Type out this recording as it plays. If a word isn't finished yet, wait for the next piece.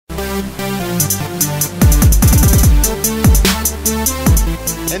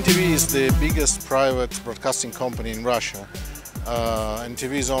is the biggest private broadcasting company in Russia.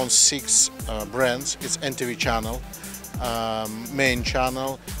 NTV owns 6 brands. It's NTV channel, main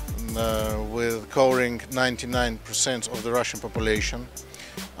channel, with covering 99% of the Russian population.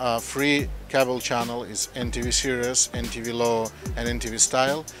 Free cable channel is NTV Series, NTV Law and NTV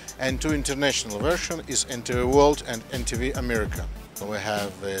Style, and 2 international versions is NTV World and NTV America. We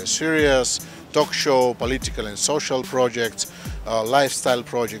have a serious talk show, political and social projects, lifestyle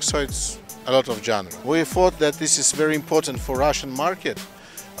projects, so it's a lot of genre. We thought that this is very important for Russian market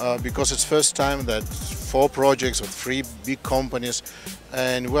because it's first time that 4 projects with 3 big companies,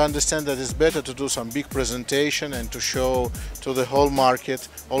 and we understand that it's better to do some big presentation and to show to the whole market,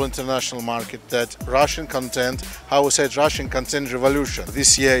 all international market, that Russian content, how we said, Russian content revolution.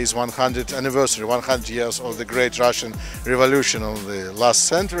 This year is 100th anniversary, 100 years of the great Russian revolution of the last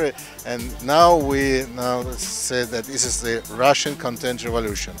century, and now we say that this is the Russian content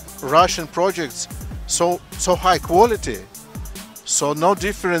revolution. Russian projects so high quality. So no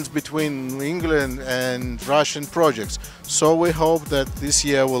difference between England and Russian projects. So we hope that this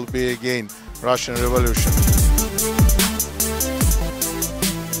year will be again Russian Revolution.